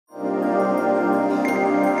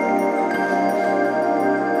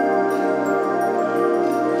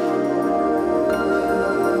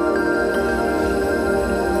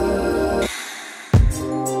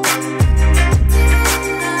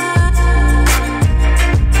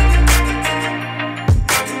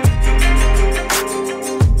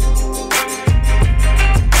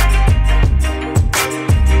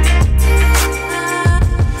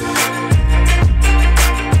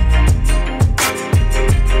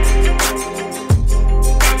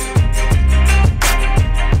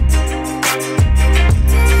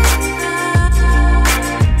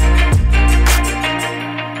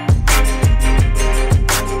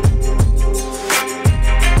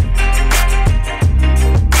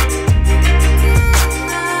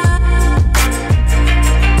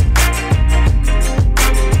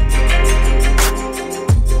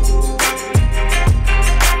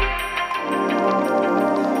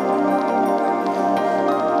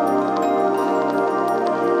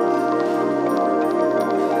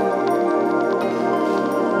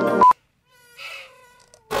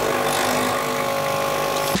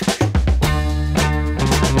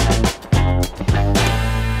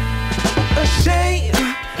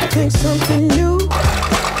think something new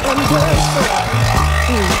and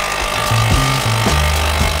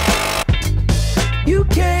you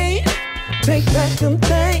can't take back them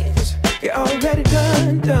things you already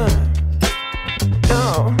done. No,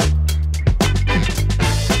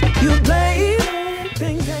 you blame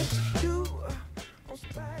things that you do.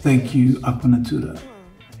 Thank you, Aqua Natura,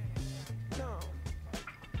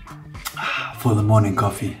 for the morning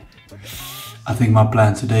coffee. I think my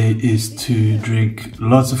plan today is to drink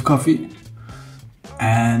lots of coffee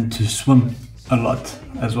and to swim a lot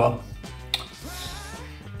as well.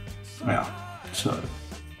 Yeah, so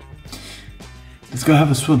let's go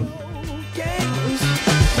have a swim.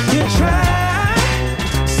 You try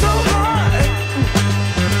so hard,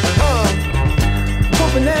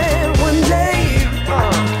 hoping that one day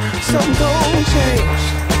something gon' change.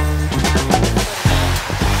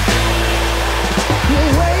 You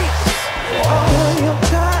waste all your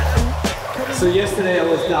time. So yesterday I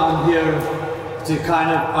was down here to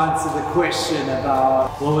kind of answer the question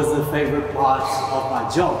about what was the favorite part of my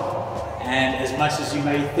job. And as much as you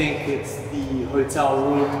may think it's the hotel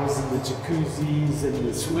rooms and the jacuzzis and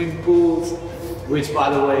the swimming pools, which by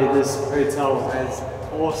the way, this hotel has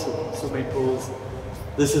awesome swimming pools.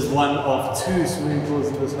 This is one of 2 swimming pools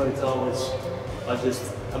in this hotel, which are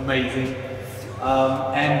just amazing.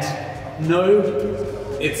 And no,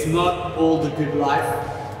 it's not all the good life.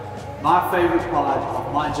 My favorite part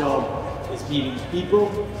of my job is meeting people,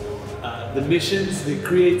 the missions, the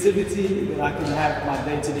creativity that I can have on my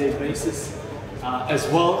day-to-day basis, as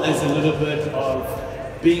well as a little bit of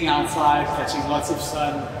being outside, catching lots of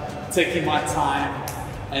sun, taking my time,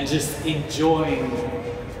 and just enjoying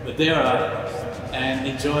Madeira and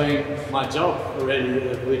enjoying my job already,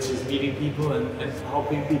 which is meeting people and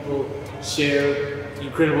helping people share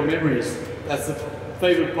incredible memories. That's the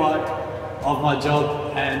favorite part of my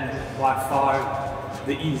job and by far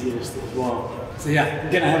the easiest as well. So yeah,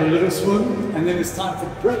 we're gonna have a little swim and then it's time for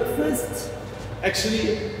breakfast.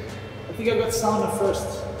 Actually, I think I got sauna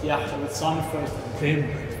first. Yeah, I got sauna first and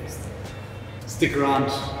then breakfast. Stick around.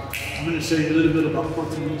 I'm gonna show you a little bit about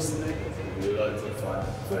Portuguese today. We'll loads of fun.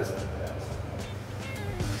 First.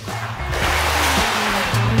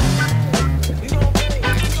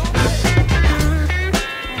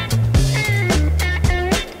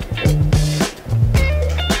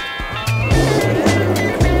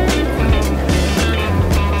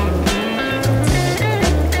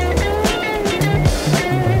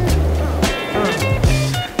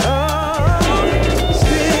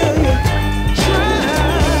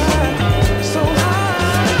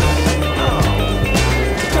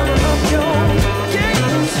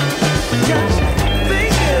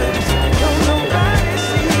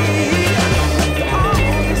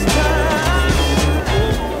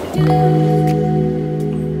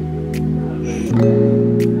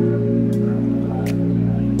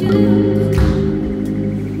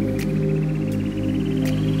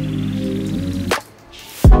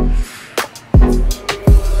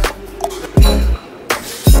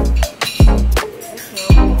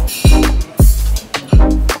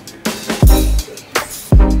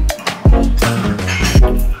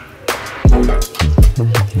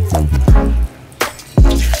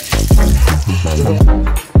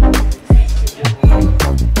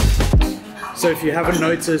 So if you haven't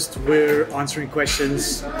noticed, we're answering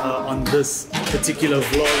questions on this particular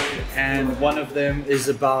vlog, and one of them is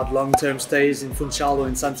about long-term stays in Funchal or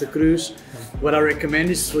in Santa Cruz. What I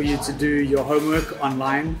recommend is for you to do your homework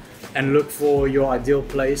online and look for your ideal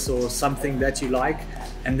place or something that you like,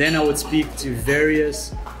 and then I would speak to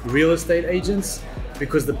various real estate agents,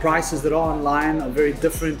 because the prices that are online are very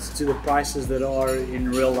different to the prices that are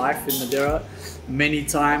in real life in Madeira. Many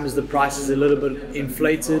times the price is a little bit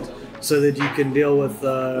inflated so that you can deal with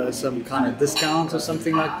some kind of discount or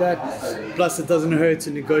something like that. Plus it doesn't hurt to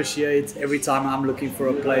negotiate. Every time I'm looking for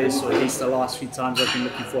a place, or at least the last few times I've been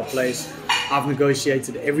looking for a place, I've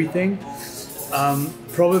negotiated everything.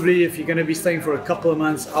 Probably if you're going to be staying for a couple of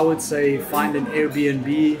months, I would say find an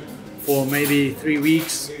Airbnb for maybe 3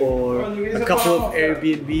 weeks, or a couple of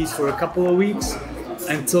Airbnbs for a couple of weeks,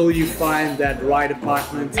 until you find that right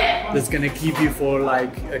apartment that's going to keep you for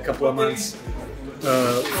like a couple of months,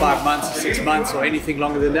 5 months, 6 months, or anything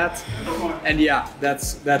longer than that. And yeah,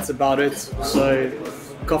 that's about it. So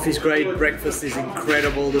coffee's great, breakfast is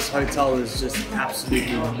incredible, this hotel is just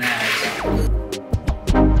absolutely mad.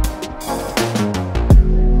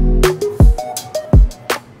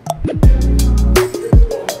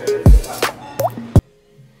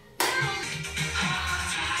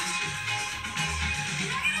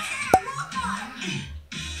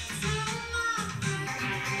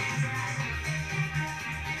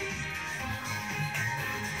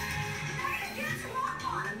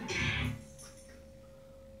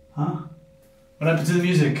 Huh? What happened to the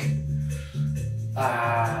music?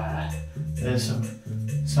 There's some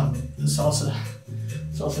salsa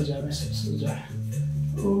jam, salsa jam.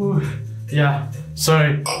 Ooh, yeah.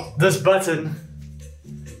 So this button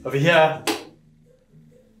over here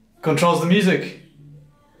controls the music.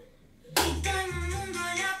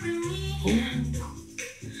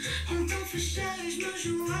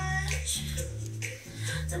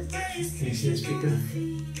 Can you see the speaker?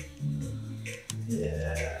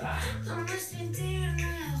 Yeah.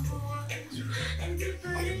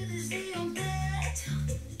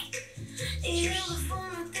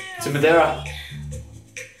 To Madeira.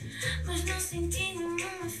 Let's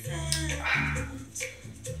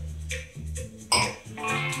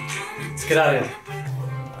get out of here.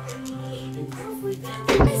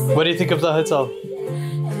 What do you think of the hotel?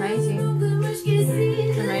 Amazing.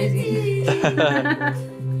 Amazing.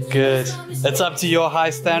 Good. It's up to your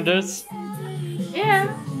high standards?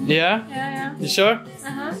 Yeah. Yeah? Yeah. You sure?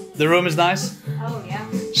 Uh-huh. The room is nice? Oh, yeah.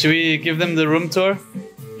 Should we give them the room tour?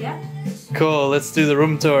 Yeah. Cool, let's do the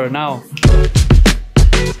room tour now.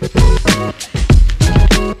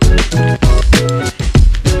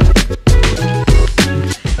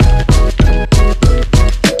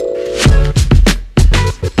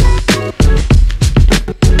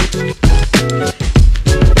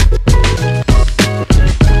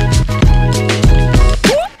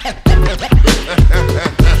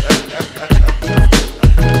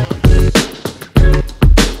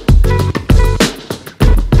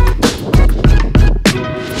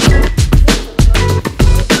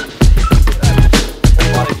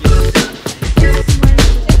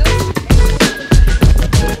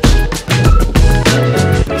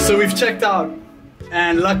 Checked out,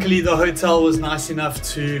 and luckily the hotel was nice enough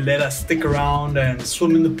to let us stick around and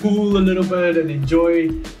swim in the pool a little bit and enjoy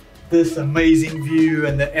this amazing view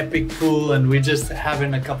and the epic pool, and we're just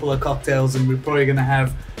having a couple of cocktails and we're probably gonna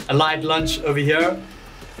have a light lunch over here.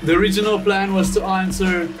 The original plan was to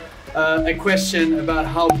answer a question about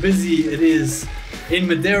how busy it is in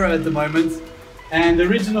Madeira at the moment, and the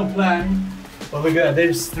original plan, well look at that,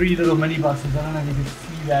 there's 3 little minibuses, I don't know if you can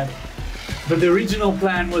see that. But the original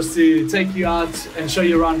plan was to take you out and show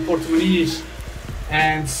you around Porto Moniz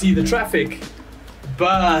and see the traffic.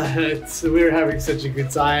 But we're having such a good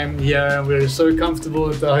time here and we're so comfortable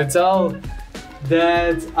at the hotel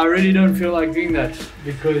that I really don't feel like doing that,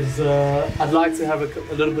 because I'd like to have a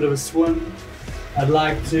little bit of a swim. I'd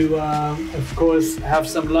like to, of course, have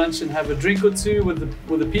some lunch and have a drink or two with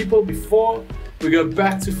the people before we go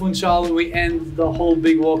back to Funchal and we end the whole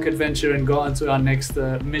big walk adventure and go on to our next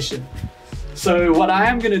mission. So what I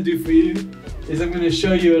am going to do for you is I'm going to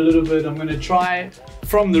show you a little bit. I'm going to try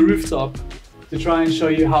from the rooftop to try and show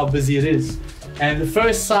you how busy it is. And the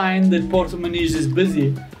first sign that Porto Moniz is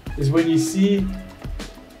busy is when you see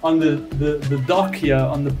on the dock here,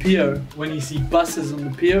 on the pier, when you see buses on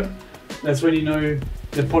the pier, that's when you know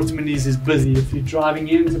that Porto Moniz is busy. If you're driving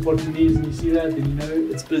into Porto Moniz and you see that, then you know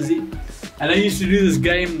it's busy. And I used to do this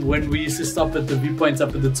game when we used to stop at the viewpoints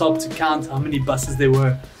up at the top to count how many buses there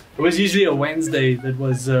were. It was usually a Wednesday that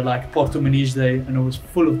was like Porto Moniz Day, and it was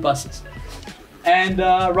full of buses. And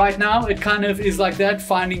right now it kind of is like that.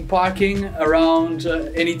 Finding parking around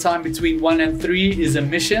any time between 1 and 3 is a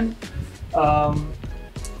mission.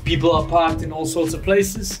 People are parked in all sorts of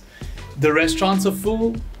places. The restaurants are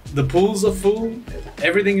full, the pools are full,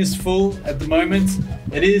 everything is full at the moment.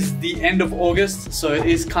 It is the end of August, so it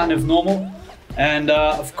is kind of normal. And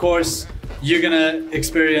of course, you're gonna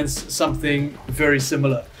experience something very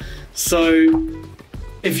similar. So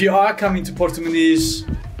if you are coming to Porto Moniz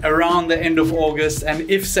around the end of August, and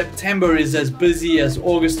if September is as busy as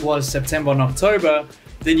August was, September and October,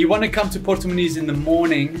 then you want to come to Porto Moniz in the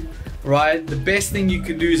morning, right? The best thing you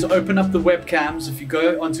can do is open up the webcams. If you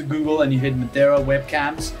go onto Google and you hit Madeira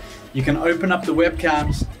webcams, you can open up the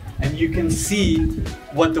webcams and you can see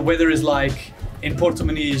what the weather is like in Porto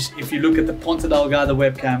Moniz. If you look at the Ponta Delgada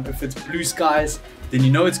webcam, if it's blue skies, then you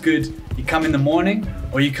know it's good. You come in the morning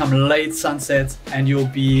or you come late sunset and you'll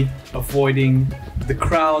be avoiding the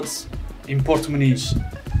crowds in Porto Moniz.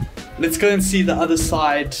 Let's go and see the other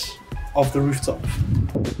side of the rooftop.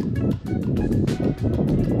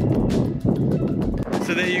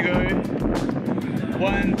 So there you go.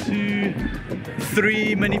 1, 2,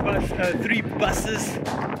 3 3 buses. There's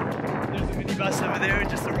a minibus over there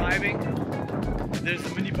just arriving. There's a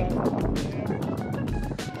minibus over there.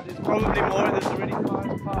 There's probably more. There's already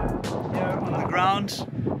cars parked here on the ground.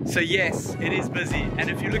 So yes, it is busy. And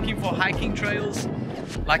if you're looking for hiking trails,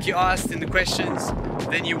 like you asked in the questions,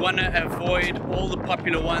 then you want to avoid all the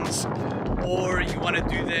popular ones, or you want to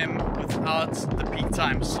do them without the peak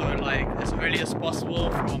times, so like as early as possible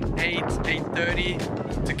from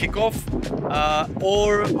 8:30 to kick off,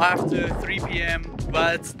 or after 3 p.m,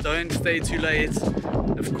 but don't stay too late,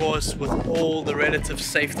 of course, with all the relative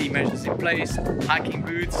safety measures in place, hiking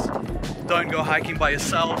boots, don't go hiking by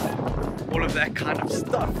yourself, all of that kind of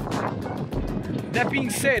stuff. That being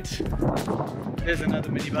said, there's another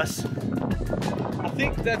minibus. I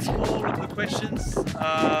think that's all of the questions.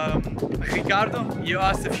 Ricardo, you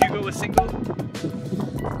asked if Hugo was single.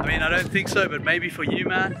 I mean, I don't think so, but maybe for you,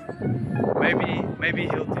 man. Maybe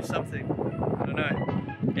he'll do something. I don't know.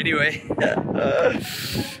 Anyway,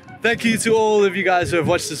 thank you to all of you guys who have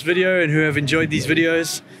watched this video and who have enjoyed these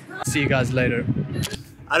videos. See you guys later.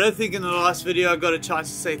 I don't think in the last video I got a chance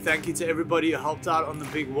to say thank you to everybody who helped out on the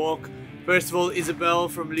big walk. First of all, Isabel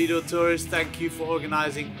from Lido Tours, thank you for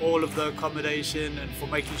organizing all of the accommodation and for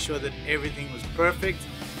making sure that everything was perfect.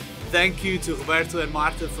 Thank you to Roberto and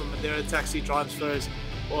Marta from Madeira Taxi Transfers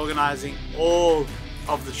for organizing all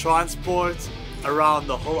of the transport around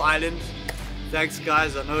the whole island. Thanks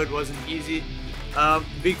guys, I know it wasn't easy.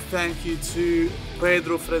 Big thank you to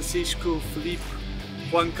Pedro, Francisco, Felipe,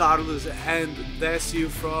 Juan Carlos and Décio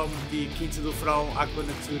from the Quinta do Frão Aqua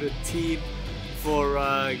Natura team for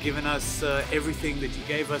giving us everything that you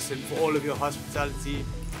gave us and for all of your hospitality.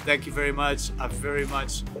 Thank you very much. I very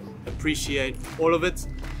much appreciate all of it.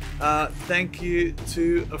 Thank you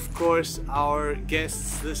to, of course, our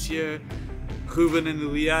guests this year, Ruben and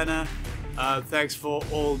Liliana. Thanks for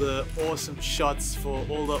all the awesome shots, for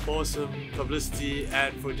all the awesome publicity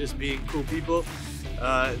and for just being cool people.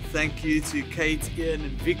 Thank you to Kate, Ian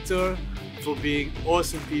and Victor for being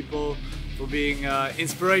awesome people, for being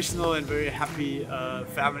inspirational and very happy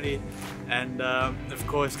family, and of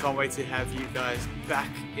course can't wait to have you guys back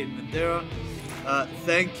in Madeira.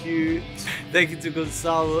 Thank you to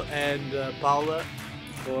Gonzalo and Paula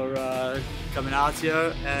for coming out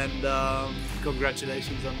here, and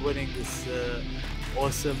congratulations on winning this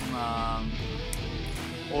awesome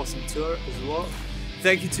tour as well.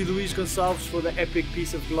 Thank you to Luis Gonçalves for the epic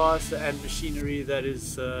piece of glass and machinery that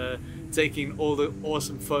is taking all the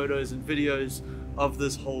awesome photos and videos of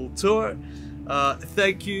this whole tour.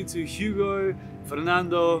 Thank you to Hugo,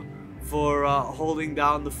 Fernando for holding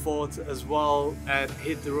down the fort as well and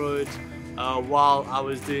hit the road while I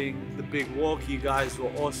was doing the big walk. You guys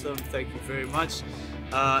were awesome, thank you very much.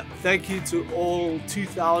 Thank you to all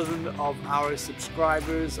 2,000 of our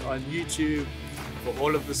subscribers on YouTube for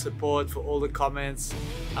all of the support, for all the comments,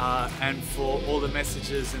 and for all the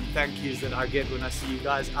messages and thank yous that I get when I see you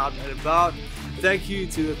guys out and about. Thank you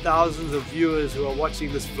to the thousands of viewers who are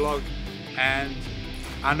watching this vlog, and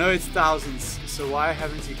I know it's thousands, so why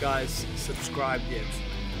haven't you guys subscribed yet?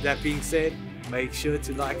 That being said, make sure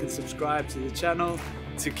to like and subscribe to the channel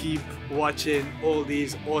to keep watching all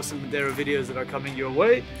these awesome Madeira videos that are coming your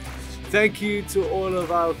way. Thank you to all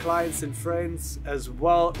of our clients and friends as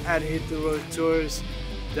well at Hit the Road Tours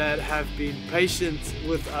that have been patient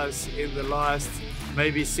with us in the last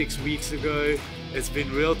maybe 6 weeks ago. It's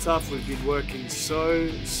been real tough. We've been working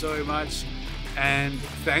so much, and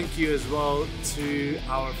thank you as well to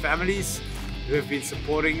our families who have been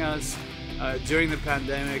supporting us during the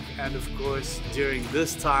pandemic and of course during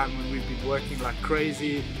this time when we've been working like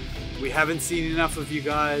crazy. We haven't seen enough of you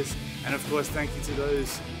guys, and of course thank you to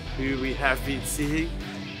those who we have been seeing.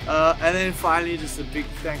 And then finally, just a big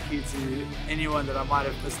thank you to anyone that I might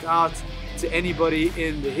have missed out, to anybody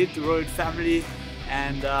in the Hit the Road family,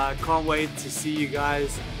 and can't wait to see you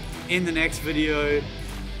guys in the next video.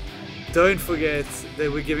 Don't forget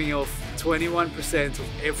that we're giving off 21% of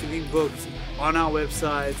everything booked on our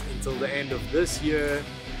website until the end of this year.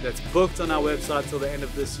 That's booked on our website till the end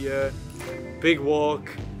of this year. Big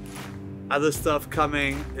walk, other stuff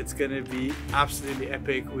coming. It's gonna be absolutely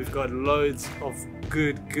epic. We've got loads of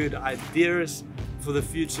good ideas for the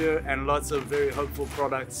future and lots of very hopeful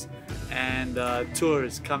products and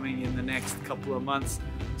tours coming in the next couple of months.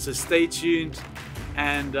 So stay tuned,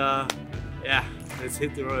 and yeah, let's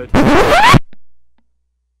hit the road.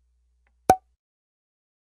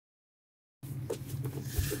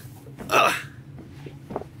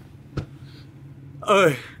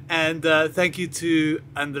 Oh, and thank you to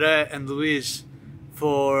André and Luis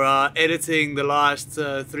for editing the last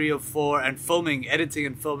 3 or 4 and editing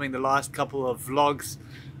and filming the last couple of vlogs.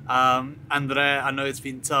 André, I know it's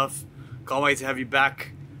been tough. Can't wait to have you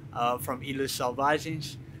back from Ilhas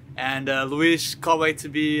Selvagens. And Luis, can't wait to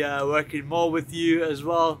be working more with you as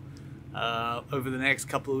well over the next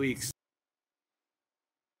couple of weeks.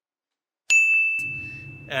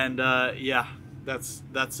 And yeah, that's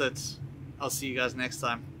it. I'll see you guys next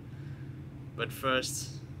time. But first,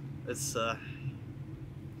 let's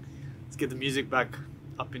get the music back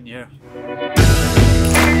up in here.